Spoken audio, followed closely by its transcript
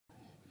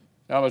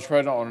Now, Mr.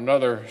 President, on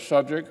another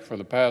subject, for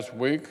the past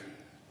week,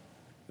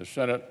 the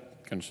Senate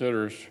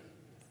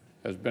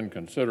has been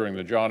considering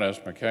the John S.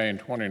 McCain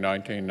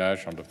 2019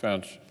 National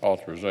Defense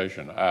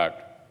Authorization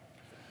Act.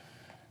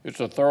 It's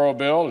a thorough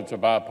bill. It's a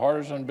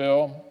bipartisan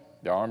bill.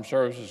 The Armed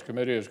Services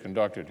Committee has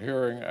conducted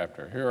hearing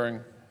after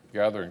hearing,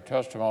 gathering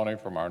testimony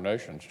from our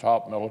nation's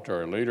top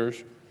military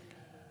leaders.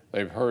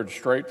 They've heard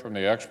straight from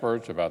the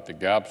experts about the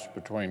gaps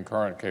between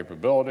current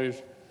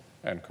capabilities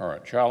and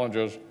current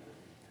challenges.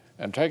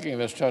 And taking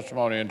this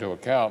testimony into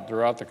account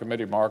throughout the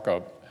committee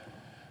markup,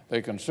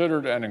 they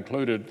considered and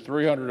included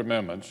 300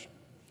 amendments,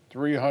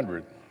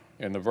 300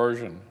 in the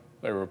version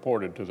they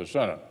reported to the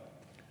Senate.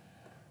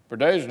 For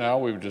days now,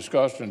 we've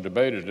discussed and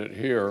debated it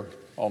here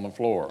on the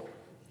floor.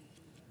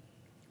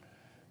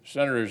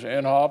 Senators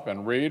Inhofe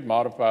and Reid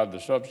modified the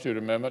substitute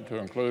amendment to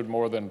include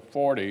more than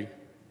 40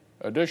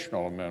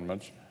 additional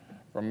amendments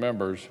from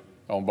members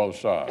on both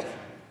sides.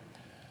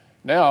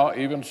 Now,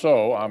 even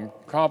so, I'm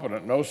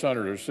confident no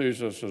senator sees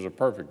this as a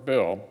perfect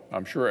bill.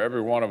 I'm sure every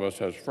one of us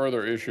has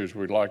further issues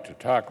we'd like to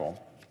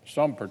tackle.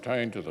 Some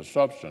pertain to the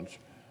substance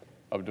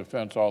of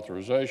defense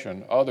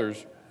authorization.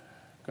 Others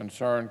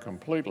concern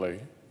completely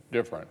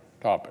different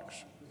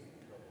topics.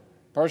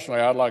 Personally,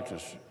 I'd like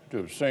to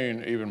have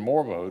seen even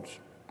more votes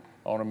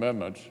on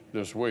amendments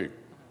this week.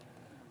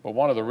 But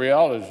one of the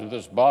realities of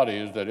this body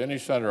is that any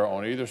senator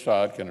on either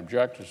side can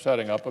object to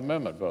setting up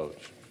amendment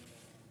votes.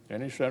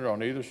 Any senator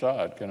on either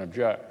side can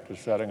object to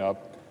setting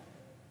up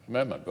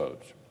amendment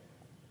votes.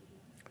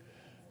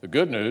 The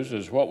good news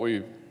is what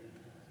we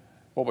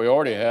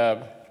already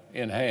have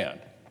in hand,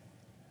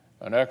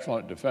 an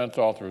excellent defense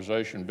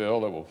authorization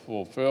bill that will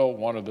fulfill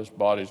one of this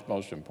body's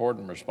most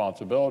important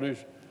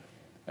responsibilities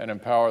and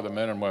empower the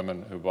men and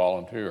women who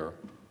volunteer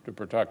to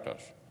protect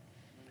us.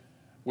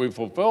 We've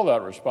fulfilled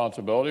that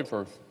responsibility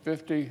for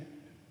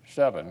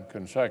 57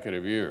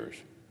 consecutive years.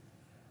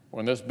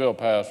 When this bill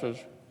passes,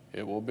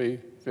 it will be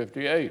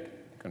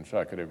 58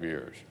 consecutive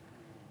years.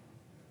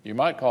 You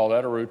might call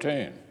that a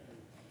routine.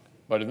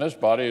 But in this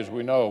body, as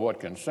we know, what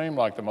can seem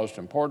like the most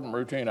important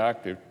routine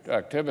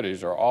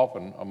activities are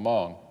often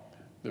among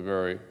the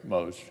very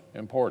most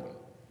important.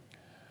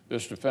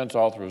 This defense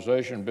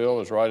authorization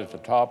bill is right at the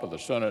top of the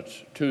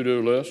Senate's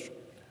to-do list,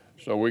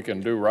 so we can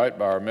do right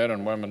by our men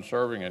and women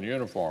serving in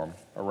uniform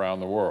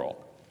around the world.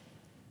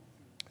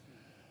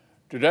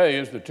 Today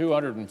is the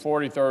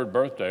 243rd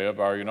birthday of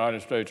our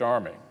United States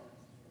Army.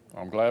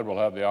 I'm glad we'll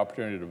have the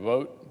opportunity to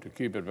vote to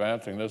keep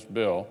advancing this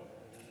bill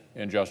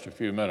in just a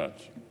few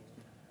minutes.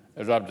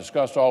 As I've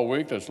discussed all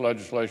week, this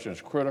legislation is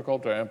critical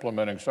to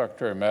implementing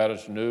Secretary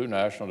Mattis' new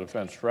national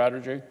defense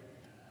strategy.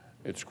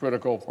 It's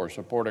critical for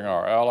supporting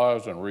our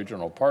allies and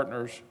regional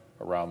partners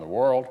around the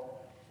world.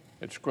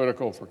 It's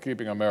critical for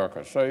keeping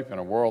America safe in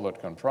a world that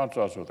confronts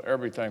us with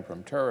everything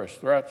from terrorist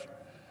threats,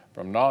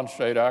 from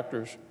non-state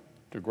actors,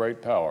 to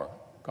great power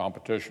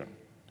competition.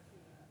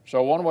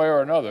 So one way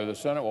or another, the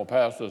Senate will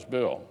pass this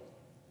bill.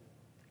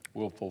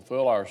 We'll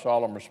fulfill our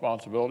solemn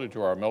responsibility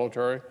to our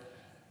military,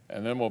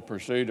 and then we'll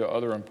proceed to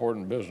other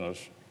important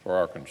business for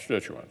our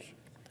constituents.